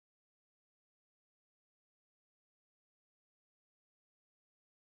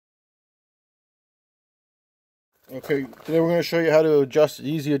Okay, today we're going to show you how to adjust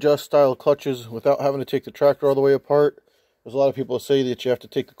easy adjust style clutches without having to take the tractor all the way apart. There's a lot of people that say that you have to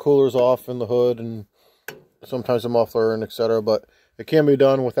take the coolers off and the hood and sometimes the muffler and etc. But it can be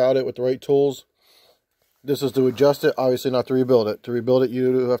done without it with the right tools. This is to adjust it, obviously not to rebuild it. To rebuild it,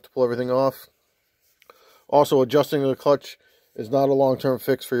 you have to pull everything off. Also, adjusting the clutch is not a long-term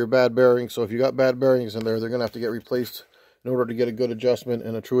fix for your bad bearings. So if you got bad bearings in there, they're going to have to get replaced in order to get a good adjustment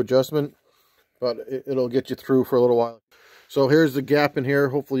and a true adjustment. But it'll get you through for a little while. So here's the gap in here.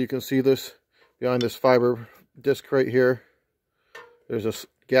 Hopefully you can see this behind this fiber disc right here. There's a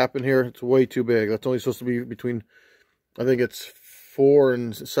gap in here. It's way too big. That's only supposed to be between, I think it's 4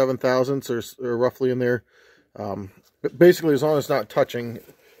 and 7 thousandths or roughly in there. But basically, as long as it's not touching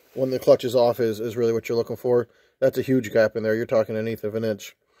when the clutch is off is really what you're looking for. That's a huge gap in there. You're talking 1/8 of an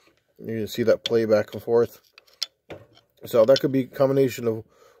inch. You can see that play back and forth. So that could be a combination of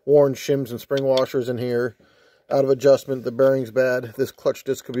worn shims and spring washers in here, out of adjustment, the bearing's bad, this clutch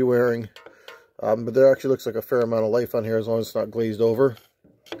disc could be wearing, but there actually looks like a fair amount of life on here as long as it's not glazed over.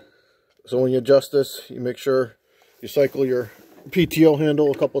 So when you adjust this, you make sure you cycle your PTO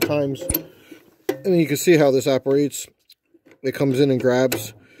handle a couple times, and you can see how this operates. It comes in and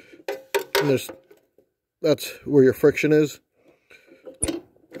grabs, and that's where your friction is.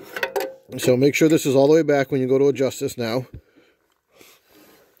 So make sure this is all the way back when you go to adjust this now.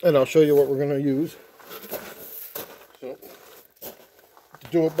 And I'll show you what we're going to use. So, to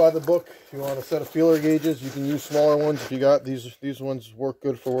do it by the book, if you want a set of feeler gauges, you can use smaller ones. If you got these ones work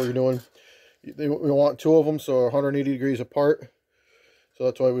good for what you're doing. We want 2 of them, so 180 degrees apart. So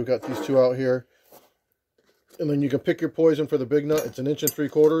that's why we've got these 2 out here. And then you can pick your poison for the big nut. It's 1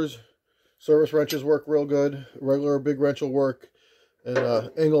 3/4 inches. Service wrenches work real good. Regular big wrench will work. And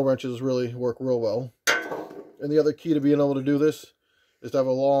angle wrenches really work real well. And the other key to being able to do this is to have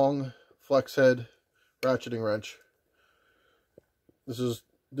a long flex head ratcheting wrench. This is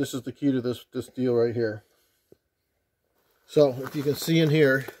the key to this deal right here. So if you can see in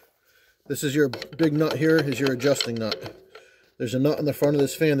here, this is your big nut. Here is your adjusting nut. There's a nut in the front of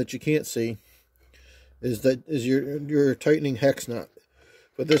this fan that you can't see. Is your tightening hex nut.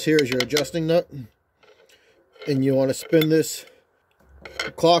 But this here is your adjusting nut, and you want to spin this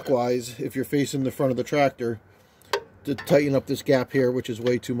clockwise if you're facing the front of the tractor to tighten up this gap here, which is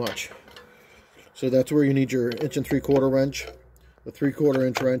way too much. So that's where you need your 1 3/4 wrench. The 3/4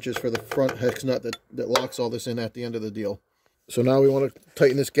 inch wrench is for the front hex nut that locks all this in at the end of the deal. So now we want to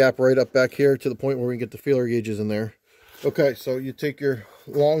tighten this gap right up back here to the point where we can get the feeler gauges in there. Okay, so you take your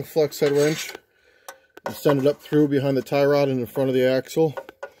long flex head wrench and send it up through behind the tie rod in the front of the axle.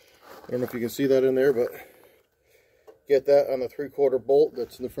 I don't know if you can see that in there, but get that on the 3/4 bolt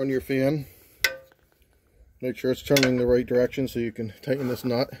that's in the front of your fan. Make sure it's turning the right direction so you can tighten this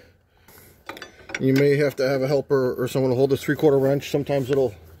nut. You may have to have a helper or someone to hold this 3/4 wrench. Sometimes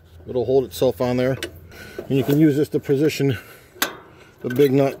it'll hold itself on there. And you can use this to position the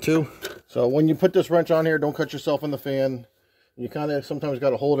big nut too. So when you put this wrench on here, don't cut yourself in the fan. You kind of sometimes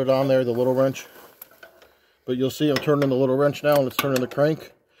got to hold it on there, the little wrench. But you'll see I'm turning the little wrench now and it's turning the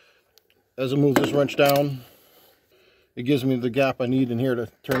crank. As I move this wrench down, it gives me the gap I need in here to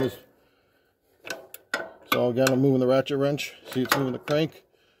turn this. So again, I'm moving the ratchet wrench. See, it's moving the crank.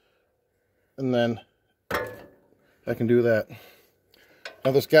 And then I can do that.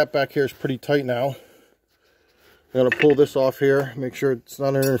 Now this gap back here is pretty tight now. I'm going to pull this off here, make sure it's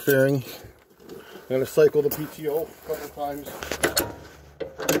not interfering. I'm going to cycle the PTO a couple times.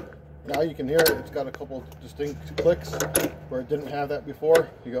 Now you can hear it. It's got a couple distinct clicks where it didn't have that before.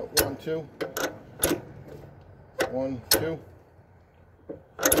 You got 1, 2. 1, 2.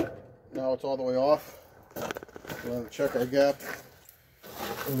 Now it's all the way off. We're going to check our gap.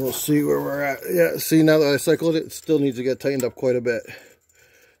 And we'll see where we're at. Yeah, see, now that I cycled it, it still needs to get tightened up quite a bit.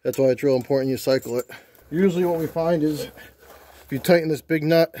 That's why it's real important you cycle it. Usually what we find is if you tighten this big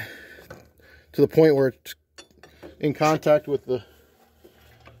nut to the point where it's in contact with the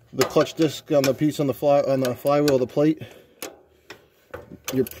clutch disc on the piece on the flywheel of the plate,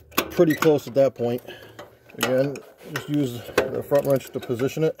 you're pretty close at that point. Again, just use the front wrench to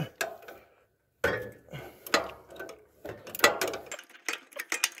position it.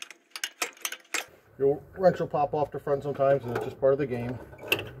 Your wrench will pop off the front sometimes, and it's just part of the game.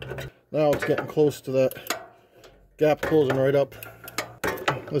 Now it's getting close to that gap closing right up.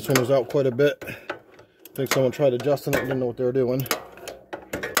 This one was out quite a bit. I think someone tried adjusting it and didn't know what they were doing.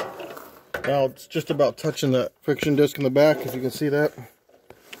 Now it's just about touching that friction disc in the back, if you can see that.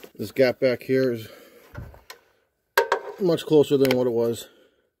 This gap back here is much closer than what it was.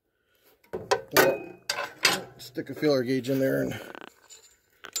 Stick a feeler gauge in there, and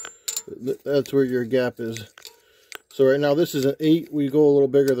that's where your gap is. So right now this is an 8. We go a little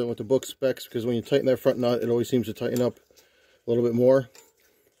bigger than with the book specs because when you tighten that front nut, it always seems to tighten up a little bit more.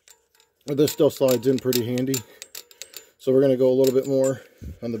 But this still slides in pretty handy. So we're going to go a little bit more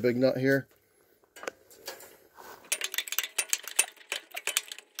on the big nut here.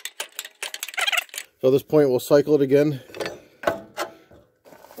 So at this point we'll cycle it again.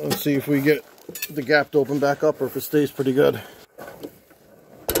 Let's see if we get the gap to open back up or if it stays pretty good.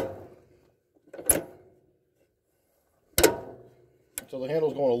 So the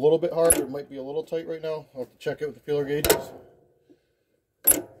handle's going a little bit harder. It might be a little tight right now. I'll have to check it with the feeler gauges.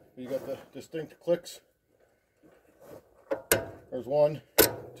 You got the distinct clicks. There's 1,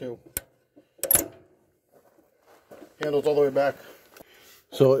 2. Handle's all the way back.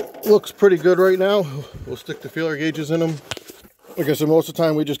 So it looks pretty good right now. We'll stick the feeler gauges in them. Like I said, most of the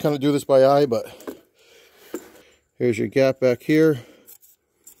time we just kind of do this by eye, but here's your gap back here.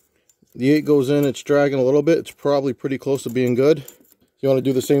 The 8 goes in, it's dragging a little bit. It's probably pretty close to being good. You want to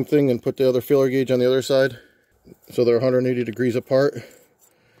do the same thing and put the other feeler gauge on the other side. So they're 180 degrees apart.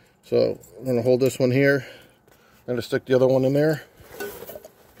 So I'm going to hold this one here. I'm going to stick the other one in there.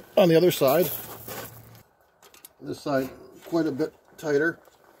 On the other side. This side quite a bit tighter.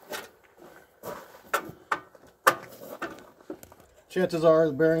 Chances are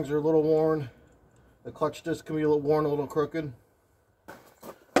the bearings are a little worn. The clutch disc can be a little worn, a little crooked.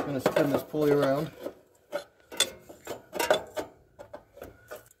 I'm going to spin this pulley around.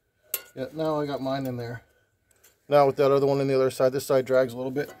 Yeah, now I got mine in there. Now with that other one on the other side, this side drags a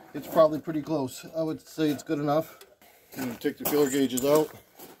little bit. It's probably pretty close. I would say it's good enough. I'm going to take the feeler gauges out.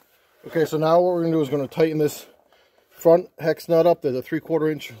 Okay, so now what we're going to do is going to tighten this front hex nut up. There's a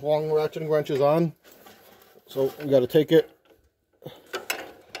 3/4 inch long ratcheting wrenches on. So we got to take it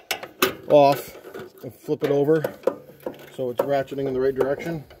off and flip it over so it's ratcheting in the right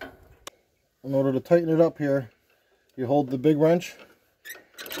direction. In order to tighten it up here, you hold the big wrench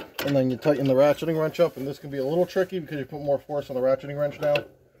and then you tighten the ratcheting wrench up, and this can be a little tricky because you put more force on the ratcheting wrench now.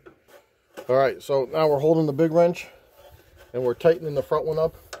 Alright, so now we're holding the big wrench and we're tightening the front one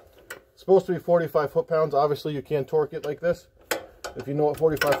up. It's supposed to be 45 foot-pounds. Obviously you can't torque it like this. If you know what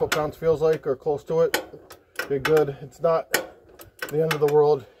 45 foot-pounds feels like or close to it, you're good. It's not the end of the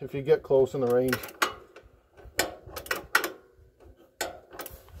world if you get close in the range.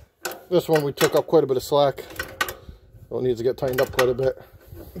 This one we took up quite a bit of slack, so it needs to get tightened up quite a bit.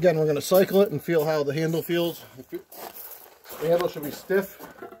 Again, we're going to cycle it and feel how the handle feels. The handle should be stiff,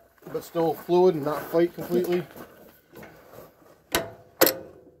 but still fluid and not fight completely. It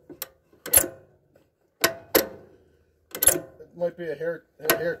might be a hair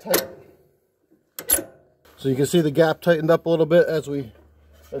tight. So you can see the gap tightened up a little bit as we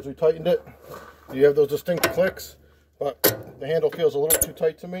tightened it. You have those distinct clicks, but the handle feels a little too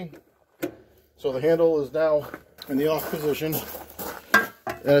tight to me. So the handle is now in the off position.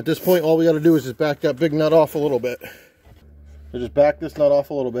 And at this point, all we got to do is just back that big nut off a little bit. So just back this nut off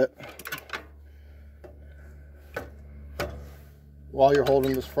a little bit while you're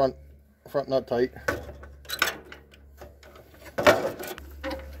holding this front nut tight.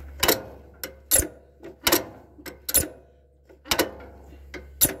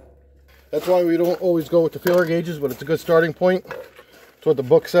 That's why we don't always go with the feeler gauges, but it's a good starting point. That's what the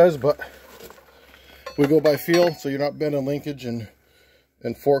book says, but we go by feel, so you're not bending linkage and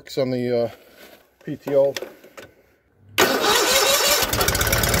forks on the PTO.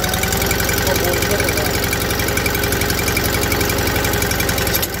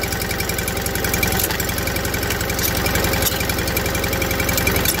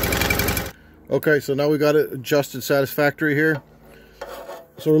 Okay, so now we got it adjusted satisfactory here.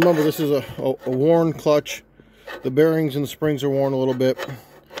 So remember, this is a worn clutch. The bearings and the springs are worn a little bit.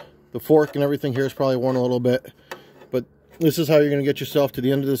 The fork and everything here is probably worn a little bit. But this is how you're going to get yourself to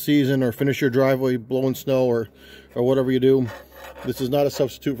the end of the season or finish your driveway blowing snow or whatever you do. This is not a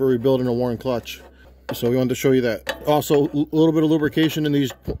substitute for rebuilding a worn clutch. So we wanted to show you that. Also, a little bit of lubrication in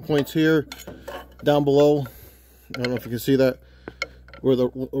these points here, down below. I don't know if you can see that, where the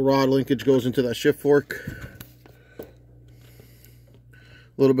rod linkage goes into that shift fork.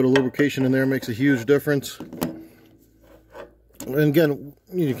 A little bit of lubrication in there makes a huge difference. And again,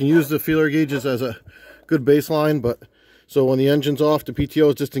 you can use the feeler gauges as a good baseline, but so when the engine's off, the PTO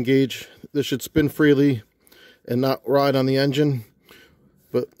is disengaged. This should spin freely and not ride on the engine.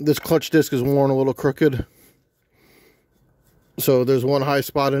 But this clutch disc is worn a little crooked. So there's one high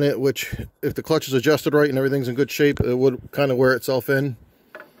spot in it, which if the clutch is adjusted right and everything's in good shape, it would kind of wear itself in.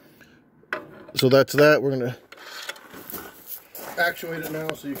 So that's that. We're going to actuate it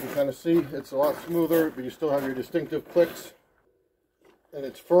now so you can kind of see it's a lot smoother, but you still have your distinctive clicks. and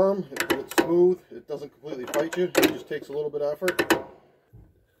it's firm, it's smooth, it doesn't completely fight you, it just takes a little bit of effort.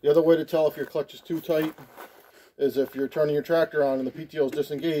 The other way to tell if your clutch is too tight is if you're turning your tractor on and the PTO is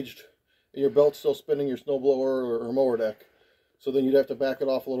disengaged and your belt's still spinning your snowblower or mower deck. So then you'd have to back it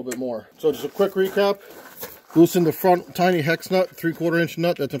off a little bit more. So just a quick recap. Loosen the front tiny hex nut, 3/4 inch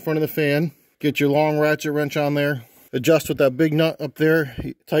nut that's in front of the fan. Get your long ratchet wrench on there. Adjust with that big nut up there.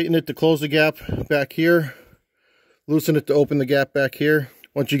 Tighten it to close the gap back here. Loosen it to open the gap back here.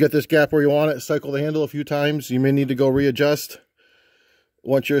 Once you get this gap where you want it, cycle the handle a few times. You may need to go readjust.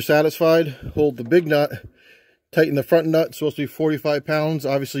 Once you're satisfied, hold the big nut. Tighten the front nut. It's supposed to be 45 pounds.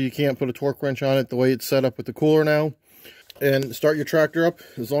 Obviously, you can't put a torque wrench on it the way it's set up with the cooler now. And start your tractor up.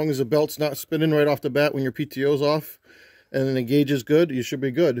 As long as the belt's not spinning right off the bat when your PTO's off and then the gauge is good, you should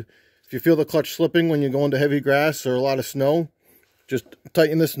be good. If you feel the clutch slipping when you go into heavy grass or a lot of snow, just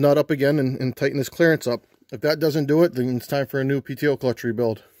tighten this nut up again and tighten this clearance up. If that doesn't do it, then it's time for a new PTO clutch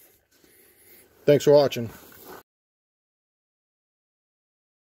rebuild. Thanks for watching.